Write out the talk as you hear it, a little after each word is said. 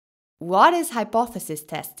What is hypothesis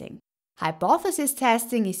testing? Hypothesis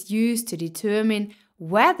testing is used to determine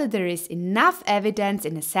whether there is enough evidence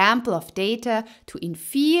in a sample of data to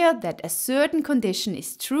infer that a certain condition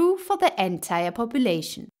is true for the entire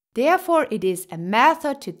population. Therefore, it is a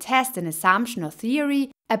method to test an assumption or theory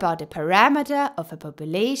about a parameter of a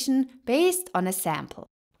population based on a sample.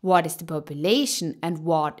 What is the population and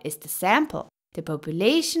what is the sample? The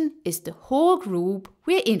population is the whole group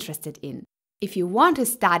we're interested in. If you want to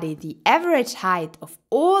study the average height of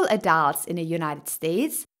all adults in the United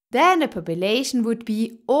States, then the population would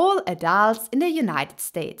be all adults in the United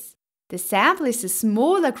States. The sample is the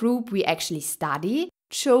smaller group we actually study,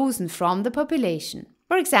 chosen from the population.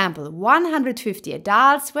 For example, 150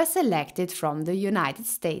 adults were selected from the United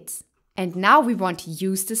States. And now we want to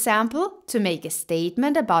use the sample to make a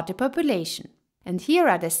statement about the population. And here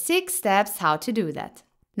are the 6 steps how to do that.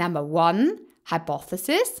 Number 1,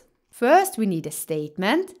 hypothesis. First, we need a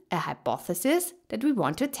statement, a hypothesis that we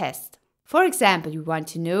want to test. For example, you want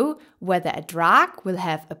to know whether a drug will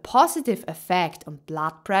have a positive effect on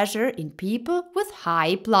blood pressure in people with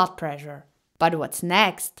high blood pressure. But what's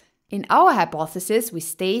next? In our hypothesis, we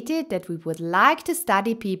stated that we would like to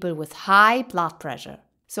study people with high blood pressure.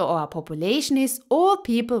 So our population is all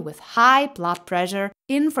people with high blood pressure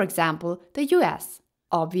in, for example, the US.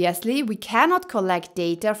 Obviously, we cannot collect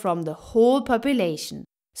data from the whole population.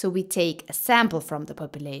 So we take a sample from the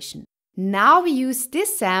population. Now we use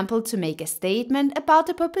this sample to make a statement about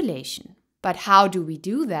the population. But how do we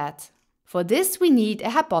do that? For this we need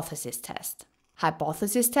a hypothesis test.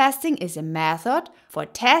 Hypothesis testing is a method for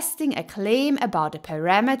testing a claim about a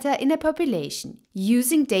parameter in a population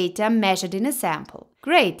using data measured in a sample.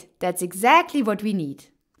 Great, that's exactly what we need.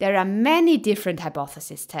 There are many different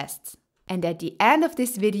hypothesis tests. And at the end of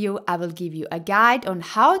this video I will give you a guide on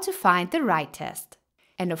how to find the right test.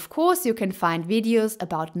 And of course you can find videos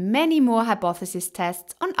about many more hypothesis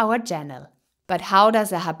tests on our channel. But how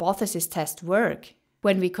does a hypothesis test work?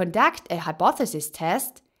 When we conduct a hypothesis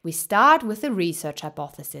test, we start with a research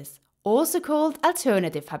hypothesis, also called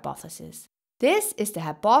alternative hypothesis. This is the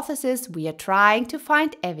hypothesis we are trying to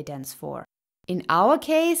find evidence for. In our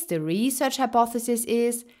case, the research hypothesis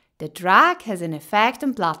is the drug has an effect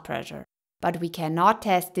on blood pressure. But we cannot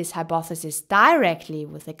test this hypothesis directly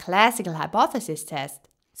with a classical hypothesis test.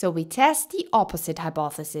 So we test the opposite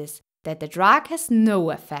hypothesis, that the drug has no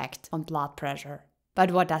effect on blood pressure.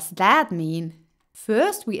 But what does that mean?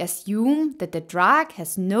 First, we assume that the drug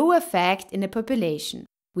has no effect in a population.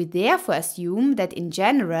 We therefore assume that in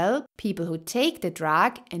general, people who take the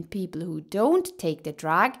drug and people who don't take the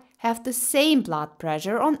drug have the same blood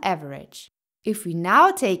pressure on average. If we now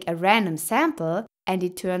take a random sample and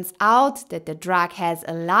it turns out that the drug has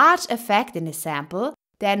a large effect in the sample,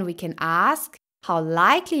 then we can ask how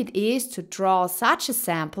likely it is to draw such a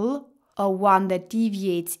sample or one that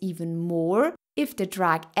deviates even more if the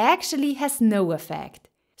drug actually has no effect.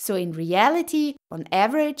 So in reality, on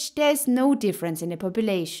average, there is no difference in the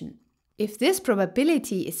population. If this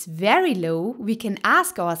probability is very low, we can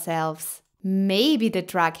ask ourselves, maybe the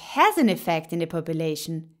drug has an effect in the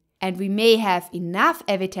population, and we may have enough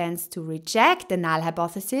evidence to reject the null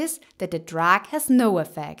hypothesis that the drug has no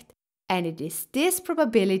effect. And it is this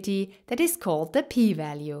probability that is called the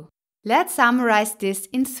p-value. Let's summarize this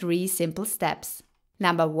in 3 simple steps.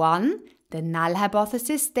 Number 1, the null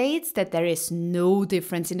hypothesis states that there is no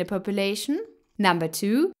difference in the population. Number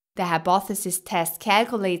 2, the hypothesis test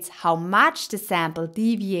calculates how much the sample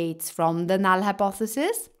deviates from the null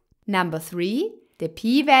hypothesis. Number 3, the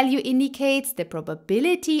p-value indicates the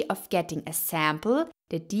probability of getting a sample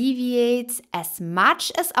that deviates as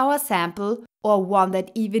much as our sample or one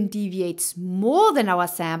that even deviates more than our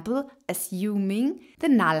sample, assuming the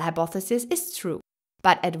null hypothesis is true.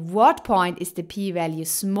 But at what point is the p-value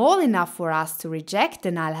small enough for us to reject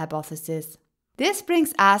the null hypothesis? This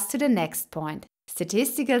brings us to the next point,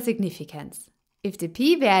 statistical significance. If the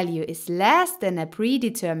p-value is less than a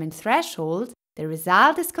predetermined threshold, the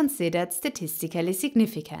result is considered statistically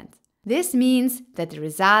significant. This means that the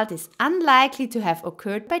result is unlikely to have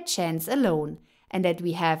occurred by chance alone, and that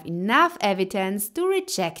we have enough evidence to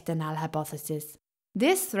reject the null hypothesis.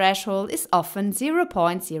 This threshold is often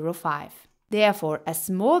 0.05. Therefore, a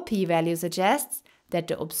small p-value suggests that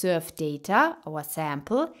the observed data, our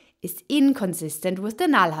sample, is inconsistent with the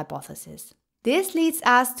null hypothesis. This leads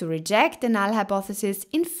us to reject the null hypothesis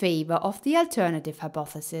in favor of the alternative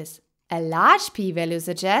hypothesis. A large p-value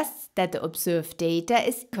suggests that the observed data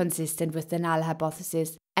is consistent with the null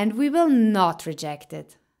hypothesis, and we will not reject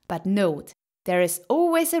it. But note, there is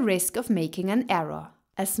always a risk of making an error.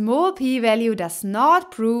 A small p-value does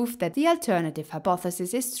not prove that the alternative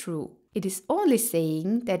hypothesis is true. It is only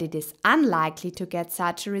saying that it is unlikely to get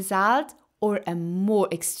such a result or a more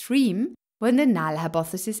extreme when the null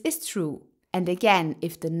hypothesis is true. And again,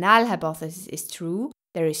 if the null hypothesis is true,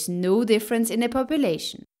 there is no difference in the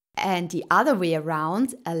population. And the other way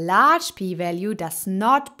around, a large p-value does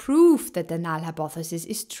not prove that the null hypothesis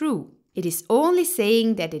is true. It is only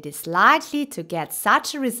saying that it is likely to get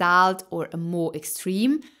such a result or a more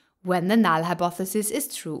extreme when the null hypothesis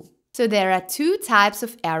is true. So there are two types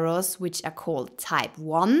of errors which are called type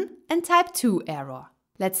 1 and type 2 error.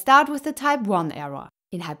 Let's start with the type 1 error.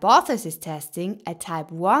 In hypothesis testing, a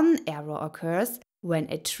type 1 error occurs when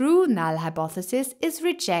a true null hypothesis is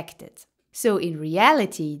rejected. So in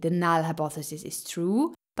reality, the null hypothesis is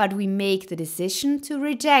true, but we make the decision to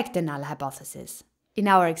reject the null hypothesis. In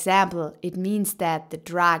our example, it means that the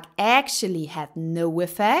drug actually had no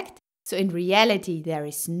effect. So in reality, there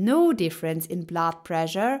is no difference in blood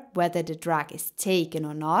pressure whether the drug is taken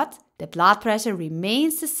or not. The blood pressure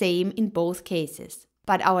remains the same in both cases.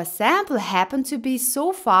 But our sample happened to be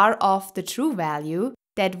so far off the true value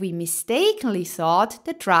that we mistakenly thought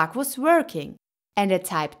the drug was working. And a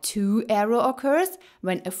type 2 error occurs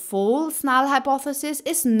when a false null hypothesis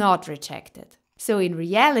is not rejected. So in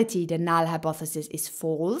reality, the null hypothesis is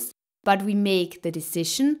false, but we make the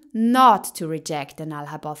decision not to reject the null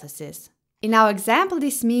hypothesis. In our example,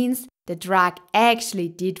 this means the drug actually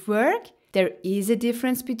did work. There is a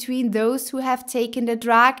difference between those who have taken the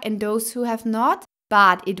drug and those who have not,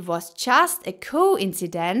 but it was just a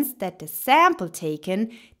coincidence that the sample taken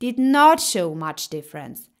did not show much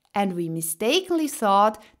difference, and we mistakenly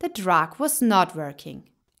thought the drug was not working.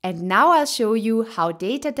 And now I'll show you how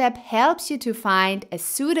DataTab helps you to find a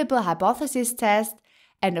suitable hypothesis test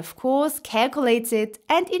and of course calculates it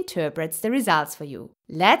and interprets the results for you.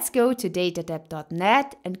 Let's go to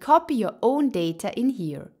datatab.net and copy your own data in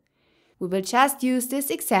here. We will just use this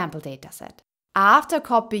example dataset. After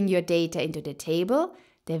copying your data into the table,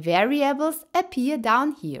 the variables appear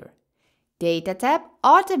down here. DataTab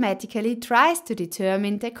automatically tries to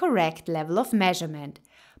determine the correct level of measurement,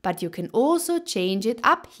 but you can also change it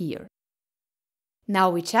up here. Now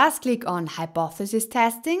we just click on Hypothesis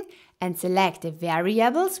Testing and select the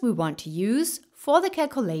variables we want to use for the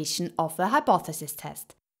calculation of a hypothesis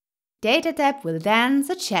test. DataTab will then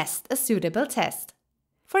suggest a suitable test.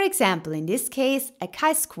 For example, in this case, a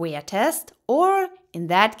chi-square test, or in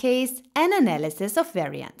that case, an analysis of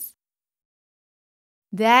variance.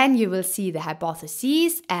 Then you will see the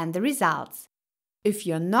hypotheses and the results. If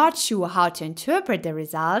you're not sure how to interpret the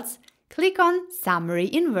results, click on Summary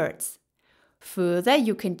in Words. Further,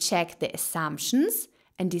 you can check the assumptions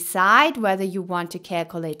and decide whether you want to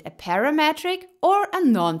calculate a parametric or a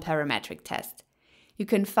non-parametric test. You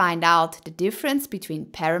can find out the difference between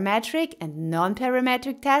parametric and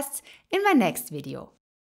non-parametric tests in my next video.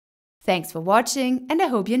 Thanks for watching, and I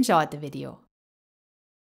hope you enjoyed the video.